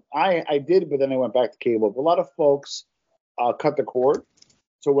 I did, but then I went back to cable. But a lot of folks cut the cord.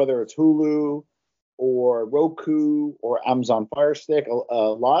 So whether it's Hulu or Roku or Amazon Fire Stick, a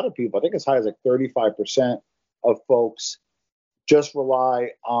lot of people, I think as high as like 35% of folks just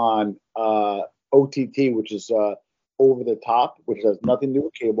rely on OTT, which is over the top, which has nothing to do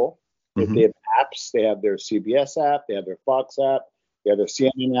with cable. Mm-hmm. If they have apps, they have their CBS app, they have their Fox app, they have their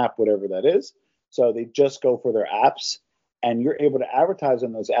CNN app, whatever that is. So they just go for their apps, and you're able to advertise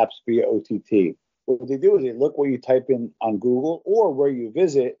on those apps via OTT. What they do is they look where you type in on Google or where you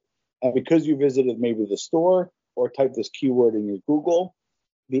visit, and because you visited maybe the store or type this keyword in your Google,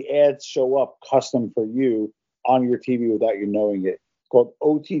 the ads show up custom for you on your TV without you knowing it. It's called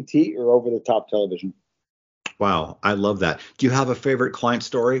OTT, or over-the-top television. Wow, I love that. Do you have a favorite client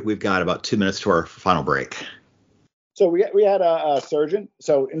story? We've got about 2 minutes to our final break. So we had a surgeon.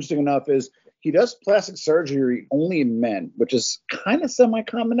 So interesting enough is he does plastic surgery only in men, which is kind of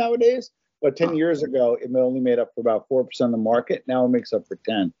semi-common nowadays. But 10 years ago, it only made up for about 4% of the market. Now it makes up for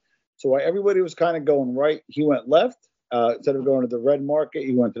 10. So while everybody was kind of going right, he went left. Instead of going to the red market,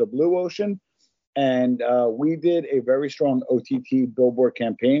 he went to the blue ocean. And we did a very strong OTT billboard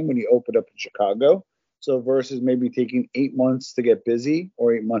campaign when he opened up in Chicago. So versus maybe taking 8 months to get busy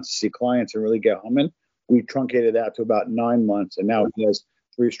or 8 months to see clients and really get humming, we truncated that to about 9 months. And now he has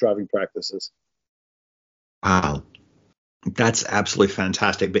 3 striving practices. Wow. That's absolutely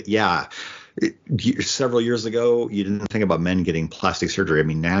fantastic. But yeah, several years ago, you didn't think about men getting plastic surgery. I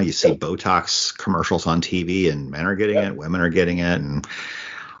mean, now you see Botox commercials on TV and men are getting it, women are getting it. And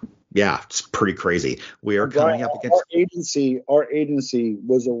yeah, it's pretty crazy. We are coming up against our agency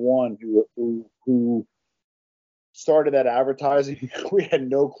was the one who started that advertising. We had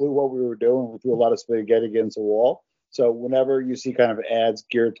no clue what we were doing. We threw a lot of spaghetti against the wall. So whenever you see kind of ads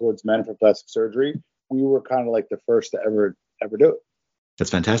geared towards men for plastic surgery, we were kind of like the first to ever do it.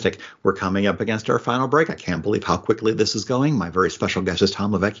 That's fantastic. We're coming up against our final break. I can't believe how quickly this is going. My very special guest is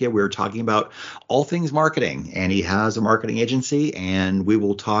Tom LaVecchia. We're talking about all things marketing, and he has a marketing agency, and we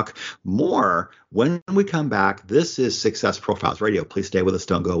will talk more when we come back. This is Success Profiles Radio. Please stay with us.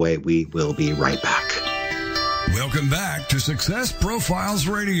 Don't go away. We will be right back. Welcome back to Success Profiles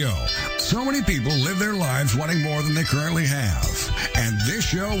Radio. So many people live their lives wanting more than they currently have. And this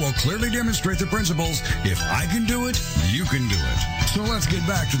show will clearly demonstrate the principles: if I can do it, you can do it. So let's get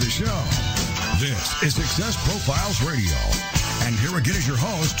back to the show. This is Success Profiles Radio. And here again is your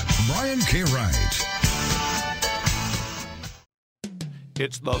host, Brian K. Wright.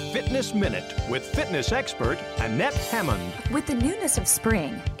 It's the Fitness Minute with fitness expert Annette Hammond. With the newness of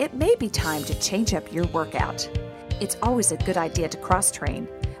spring, it may be time to change up your workout. It's always a good idea to cross-train,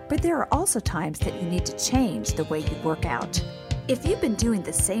 but there are also times that you need to change the way you work out. If you've been doing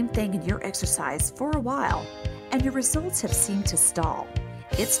the same thing in your exercise for a while and your results have seemed to stall,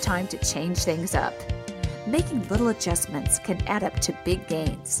 it's time to change things up. Making little adjustments can add up to big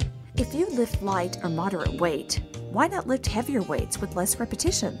gains. If you lift light or moderate weight, why not lift heavier weights with less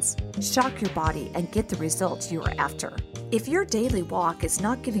repetitions? Shock your body and get the results you are after. If your daily walk is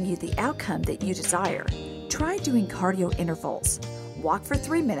not giving you the outcome that you desire, try doing cardio intervals. Walk for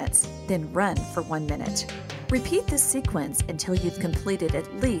 3 minutes, then run for 1 minute. Repeat this sequence until you've completed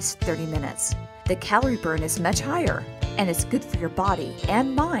at least 30 minutes. The calorie burn is much higher, and it's good for your body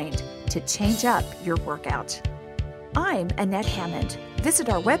and mind to change up your workout. I'm Annette Hammond. Visit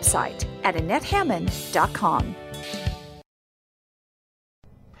our website at AnnetteHammond.com.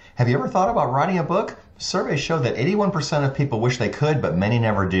 Have you ever thought about writing a book? Surveys show that 81% of people wish they could, but many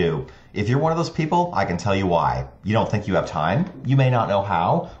never do. If you're one of those people, I can tell you why. You don't think you have time, you may not know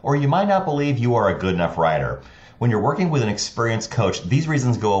how, or you might not believe you are a good enough writer. When you're working with an experienced coach, these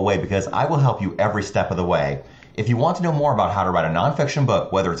reasons go away because I will help you every step of the way. If you want to know more about how to write a nonfiction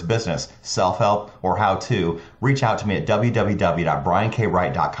book, whether it's business, self-help, or how-to, reach out to me at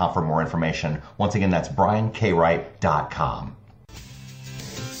www.briankwright.com for more information. Once again, that's briankwright.com.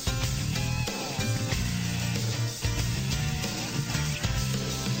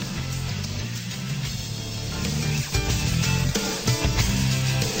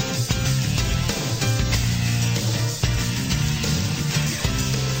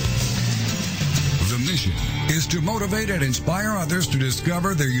 Is to motivate and inspire others to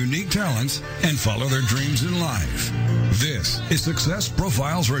discover their unique talents and follow their dreams in life. This is Success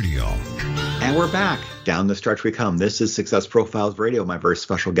Profiles Radio. And we're back. Down the stretch we come. This is Success Profiles Radio. My very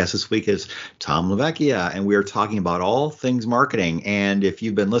special guest this week is Tom LaVecchia, and we are talking about all things marketing. And if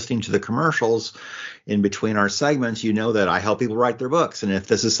you've been listening to the commercials in between our segments, you know that I help people write their books. And if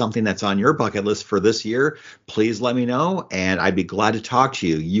this is something that's on your bucket list for this year, please let me know, and I'd be glad to talk to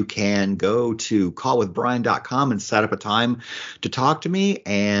you. You can go to callwithbrian.com and set up a time to talk to me,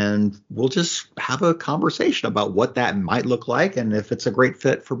 and we'll just have a conversation about what that might look like and if it's a great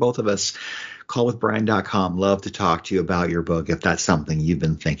fit for both of us. Callwithbrian.com. Love to talk to you about your book if that's something you've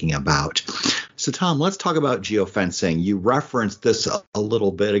been thinking about. So, Tom, let's talk about geofencing. You referenced this a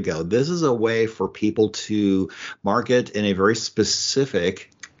little bit ago. This is a way for people to market in a very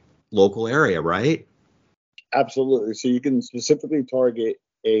specific local area, right? Absolutely. So you can specifically target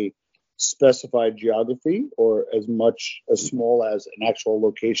a specified geography or as small as an actual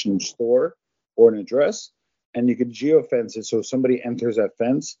location store or an address. And you can geofence it. So if somebody enters that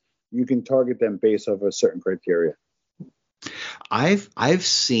fence, you can target them based off a certain criteria. I've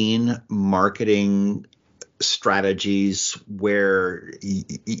seen marketing strategies where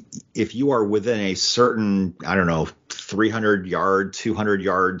if you are within a certain, 300 yard, 200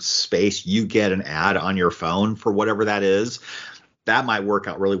 yard space, you get an ad on your phone for whatever that is. That might work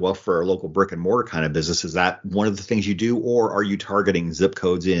out really well for a local brick and mortar kind of business. Is that one of the things you do, or are you targeting zip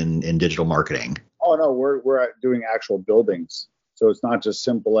codes in digital marketing? Oh, no, we're doing actual buildings. So it's not just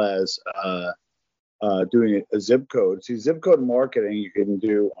simple as doing a zip code. See, zip code marketing you can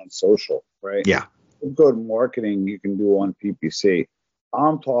do on social, right? Yeah. Zip code marketing you can do on PPC.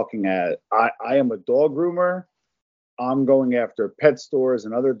 I'm talking I am a dog groomer. I'm going after pet stores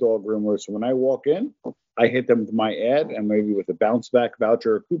and other dog groomers. So when I walk in, I hit them with my ad and maybe with a bounce back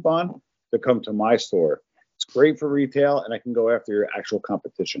voucher or coupon to come to my store. It's great for retail, and I can go after your actual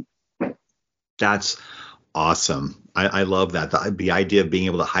competition. That's awesome. I love that. The idea of being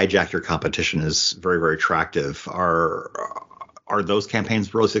able to hijack your competition is very, very attractive. Are those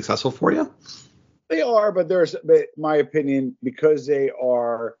campaigns really successful for you? They are, but my opinion, because it's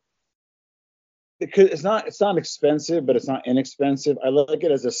not expensive, but it's not inexpensive. I like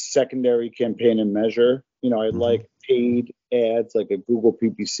it as a secondary campaign and measure. I like paid ads like a Google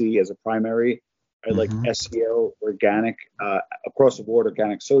PPC as a primary. I like SEO, organic, across the board,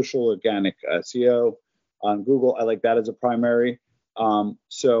 organic social, organic SEO on Google. I like that as a primary.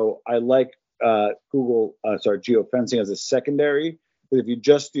 So I like geofencing as a secondary. But if you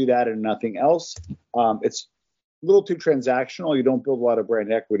just do that and nothing else, it's a little too transactional. You don't build a lot of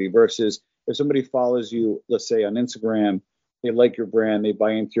brand equity versus if somebody follows you, let's say on Instagram, they like your brand, they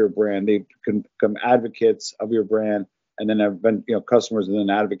buy into your brand, they can become advocates of your brand, and then have been customers and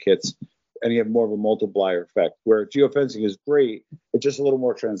then advocates, and you have more of a multiplier effect. Where geofencing is great, it's just a little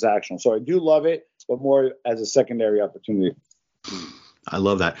more transactional. So I do love it, but more as a secondary opportunity. I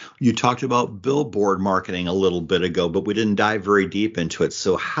love that. You talked about billboard marketing a little bit ago, but we didn't dive very deep into it.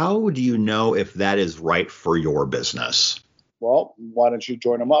 So how do you know if that is right for your business? Well, why don't you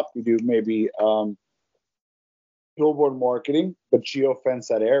join them up? You do maybe billboard marketing, but geofence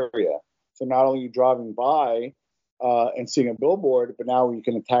that area. So not only are you driving by and seeing a billboard, but now you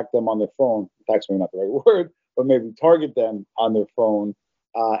can attack them on their phone. Attack's maybe not the right word, but maybe target them on their phone.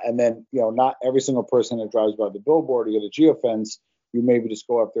 And then, not every single person that drives by the billboard you get a geofence. You maybe just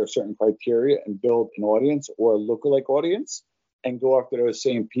go after a certain criteria and build an audience or a lookalike audience and go after those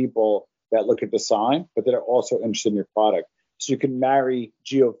same people that look at the sign, but that are also interested in your product. So you can marry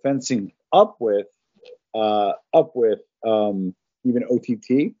geofencing up with even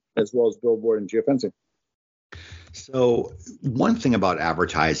OTT as well as billboard and geofencing. So one thing about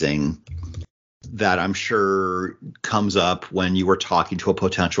advertising that I'm sure comes up when you were talking to a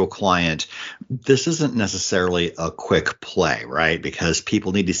potential client. This isn't necessarily a quick play, right? Because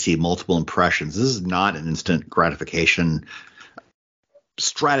people need to see multiple impressions. This is not an instant gratification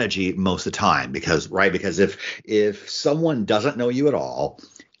strategy most of the time, because if someone doesn't know you at all,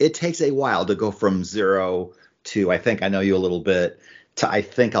 it takes a while to go from zero to I think I know you a little bit to I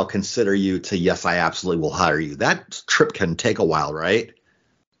think I'll consider you to yes, I absolutely will hire you. That trip can take a while, right?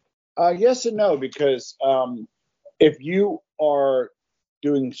 Yes and no, because if you are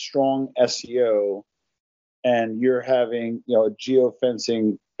doing strong SEO and you're having, a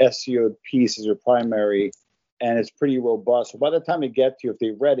geofencing SEO piece as your primary, and it's pretty robust. So by the time they get to you, if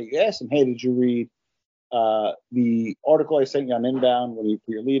they read it, you ask them, hey, did you read the article I sent you on Inbound when you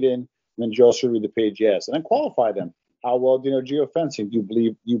put your lead in? And then did you also read the page? Yes. And then qualify them. How well do you know geofencing? Do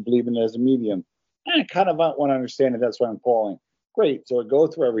you believe in it as a medium? I kind of want to understand it. That's why I'm calling. Great. So I go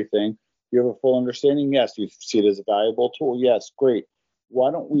through everything. You have a full understanding? Yes. Do you see it as a valuable tool? Yes. Great. Why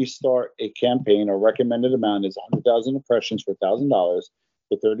don't we start a campaign? Our recommended amount is 100,000 impressions for $1,000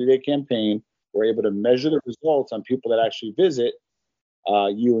 for 30-day campaign. We're able to measure the results on people that actually visit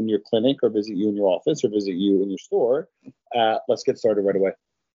you in your clinic or visit you in your office or visit you in your store. Let's get started right away.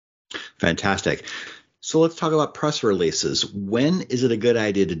 Fantastic. So let's talk about press releases. When is it a good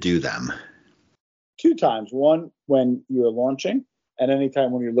idea to do them? 2 times. One, when you're launching, and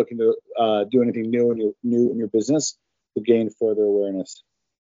anytime when you're looking to do anything new in your business to gain further awareness.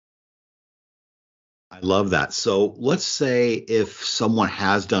 I love that. So let's say if someone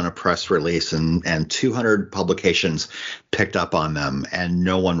has done a press release and 200 publications picked up on them and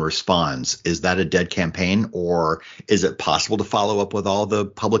no one responds, is that a dead campaign, or is it possible to follow up with all the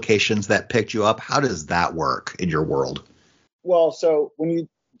publications that picked you up? How does that work in your world? Well, so when you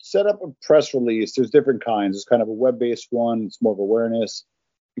set up a press release, there's different kinds. There's kind of a web-based one. It's more of awareness.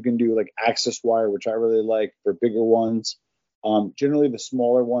 You can do like Access Wire, which I really like for bigger ones. Generally, the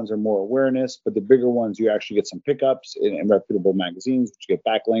smaller ones are more awareness, but the bigger ones, you actually get some pickups in reputable magazines, which you get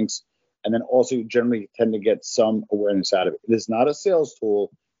backlinks. And then also you generally tend to get some awareness out of it. It is not a sales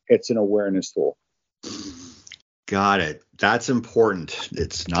tool. It's an awareness tool. Got it. That's important.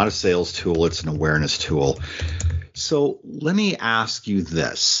 It's not a sales tool. It's an awareness tool. So let me ask you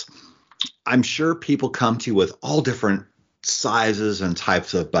this. I'm sure people come to you with all different sizes and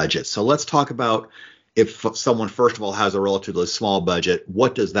types of budgets. So let's talk about if someone, first of all, has a relatively small budget,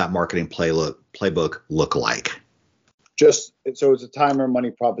 what does that marketing playbook look like? So it's a time or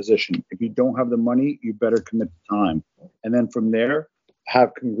money proposition. If you don't have the money, you better commit the time. And then from there,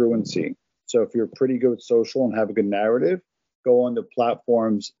 have congruency. So if you're pretty good with social and have a good narrative, go on the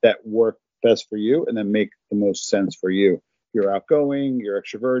platforms that work best for you and then make the most sense for you. If you're outgoing, you're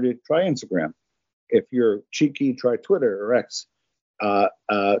extroverted, try Instagram. If you're cheeky, try Twitter or X.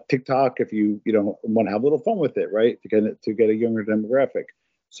 TikTok, if you want to have a little fun with it, right? To get a younger demographic.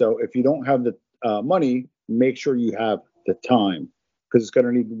 So if you don't have the money, make sure you have the time, because it's going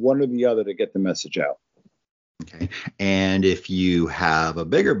to need one or the other to get the message out. Okay. And if you have a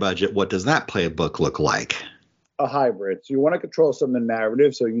bigger budget, what does that playbook look like? A hybrid. So you want to control some of the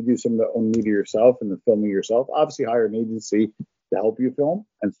narrative. So you do some of the own media yourself and the filming yourself. Obviously hire an agency to help you film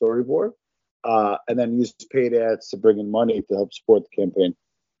and storyboard. And then use paid ads to bring in money to help support the campaign.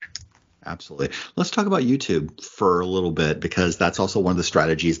 Absolutely. Let's talk about YouTube for a little bit, because that's also one of the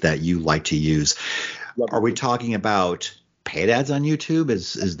strategies that you like to use. Are we talking about paid ads on YouTube?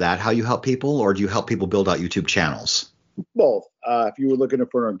 Is that how you help people, or do you help people build out YouTube channels? Both. If you were looking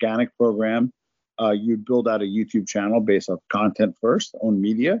for an organic program, you'd build out a YouTube channel based off content first, own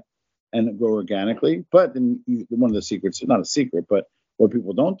media, and grow organically. But then one of the secrets, not a secret, but what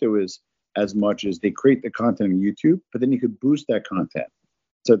people don't do is as much as they create the content on YouTube, but then you could boost that content.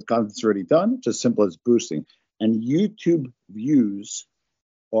 So the content's already done, it's as simple as boosting. And YouTube views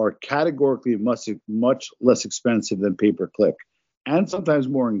are categorically much less expensive than pay-per-click, and sometimes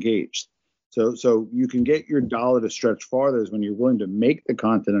more engaged. So you can get your dollar to stretch farther is when you're willing to make the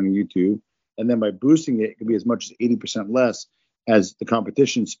content on YouTube, and then by boosting it, it can be as much as 80% less as the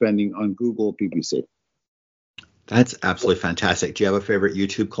competition spending on Google PPC. That's absolutely fantastic. Do you have a favorite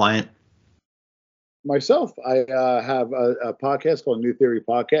YouTube client? Myself, I have a podcast called New Theory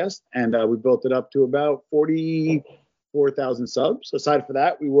Podcast, and we built it up to about 44,000 subs. Aside from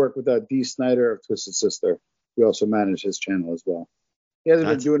that, we work with D. Snyder of Twisted Sister. We also manage his channel as well. He hasn't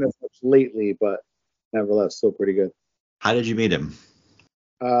been doing it much lately, but nevertheless, still pretty good. How did you meet him?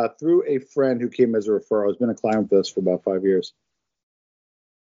 Through a friend who came as a referral. He's been a client with us for about 5 years.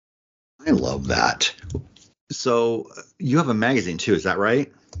 I love that. So you have a magazine too, is that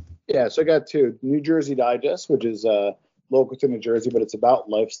right? Yeah, so I got 2. New Jersey Digest, which is local to New Jersey, but it's about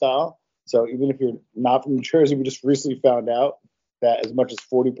lifestyle. So even if you're not from New Jersey, we just recently found out that as much as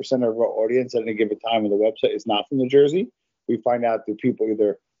 40% of our audience at any given time on the website is not from New Jersey. We find out that people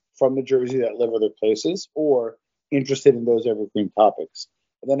either from New Jersey that live other places or interested in those evergreen topics.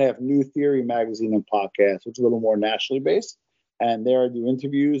 And then I have New Theory magazine and podcast, which is a little more nationally based. And there I do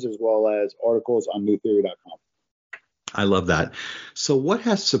interviews as well as articles on newtheory.com. I love that. So what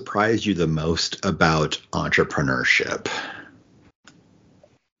has surprised you the most about entrepreneurship?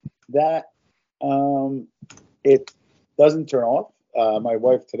 That it doesn't turn off. My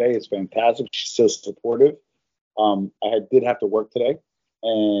wife today is fantastic. She's so supportive. I did have to work today,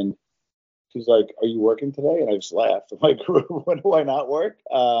 and she's like, "Are you working today?" And I just laughed. I'm like, "When do I not work?"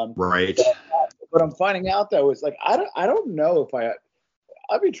 Right. But I'm finding out though is like I don't know if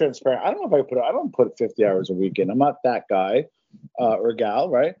I'll be transparent. I don't know if I don't put 50 hours a week in. I'm not that guy or gal,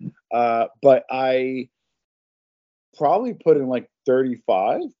 right? But I probably put in like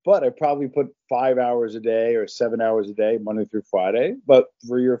 35, but I probably put 5 hours a day or 7 hours a day, Monday through Friday, but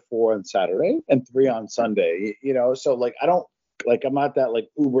 3 or 4 on Saturday and 3 on Sunday, so like, I'm not that like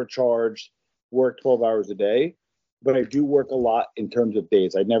Uber charged, work 12 hours a day, but I do work a lot in terms of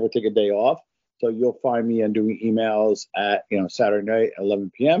days. I never take a day off. So you'll find me doing emails at, Saturday night at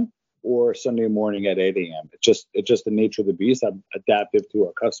 11 p.m. or Sunday morning at 8 a.m. It's just the nature of the beast. I'm adaptive to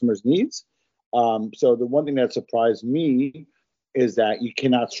our customers' needs. So the one thing that surprised me is that you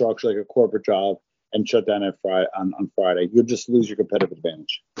cannot structure like a corporate job and shut down on Friday. You'll just lose your competitive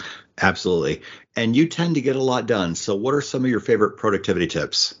advantage. Absolutely. And you tend to get a lot done. So what are some of your favorite productivity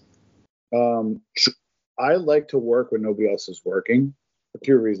tips? I like to work when nobody else is working for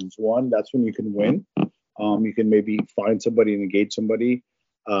 2 reasons. One, that's when you can win. You can maybe find somebody and engage somebody.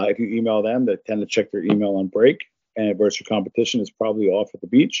 If you email them, they tend to check their email on break, and versus your competition is probably off at the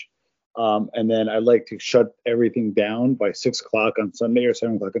beach. And then I like to shut everything down by 6 o'clock on Sunday or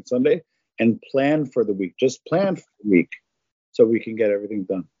 7 o'clock on Sunday and plan for the week. Just plan for the week so we can get everything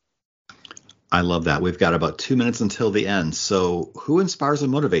done. I love that. We've got about 2 minutes until the end. So who inspires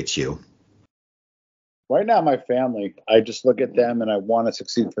and motivates you? Right now, my family. I just look at them and I want to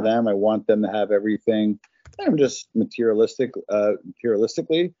succeed for them. I want them to have everything. I'm just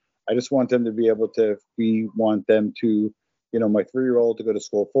materialistically. I just want them to be able to. We want them to, my 3-year-old to go to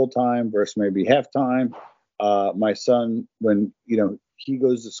school full time versus maybe half time. My son, when he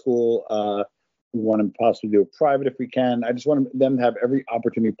goes to school, we want him to possibly do it private if we can. I just want them to have every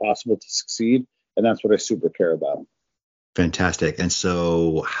opportunity possible to succeed, and that's what I super care about. Fantastic. And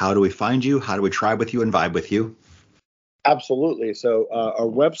so how do we find you? How do we tribe with you and vibe with you? Absolutely. So our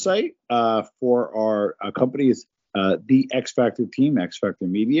website for our company is the X Factor Team, X Factor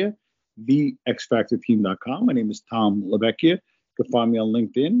Media, thexfactorteam.com. My name is Tom LaVecchia. You can find me on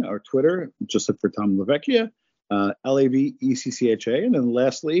LinkedIn or Twitter. Just look for Tom LaVecchia, LaVeccha. And then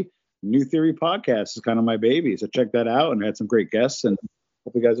lastly, New Theory Podcast is kind of my baby. So check that out. And I had some great guests, and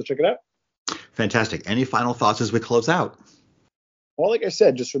hope you guys will check it out. Fantastic. Any final thoughts as we close out? Well, like I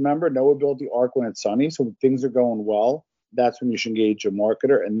said, just remember, Noah built the ark when it's sunny. So when things are going well, that's when you should engage a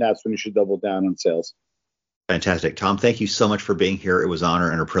marketer, and that's when you should double down on sales. Fantastic. Tom, thank you so much for being here. It was an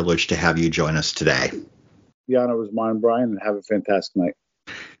honor and a privilege to have you join us today. The honor was mine, Brian, and have a fantastic night.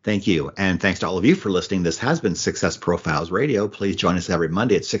 Thank you. And thanks to all of you for listening. This has been Success Profiles Radio. Please join us every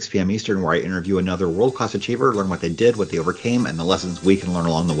Monday at 6 p.m. Eastern, where I interview another world-class achiever, learn what they did, what they overcame, and the lessons we can learn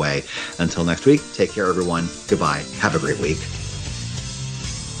along the way. Until next week, take care, everyone. Goodbye. Have a great week.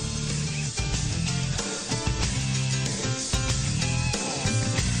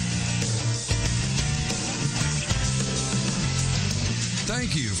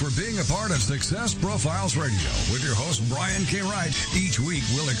 Thank you for being a part of Success Profiles Radio with your host, Brian K. Wright. Each week,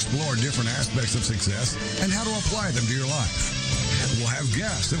 we'll explore different aspects of success and how to apply them to your life. We'll have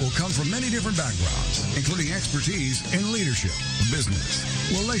guests that will come from many different backgrounds, including expertise in leadership, business,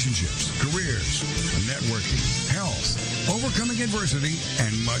 relationships, careers, networking, health, overcoming adversity,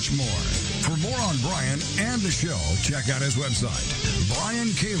 and much more. For more on Brian and the show, check out his website,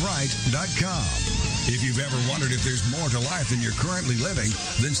 briankwright.com. If you've ever wondered if there's more to life than you're currently living,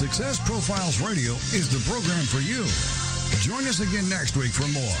 then Success Profiles Radio is the program for you. Join us again next week for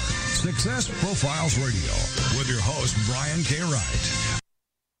more Success Profiles Radio with your host, Brian K. Wright.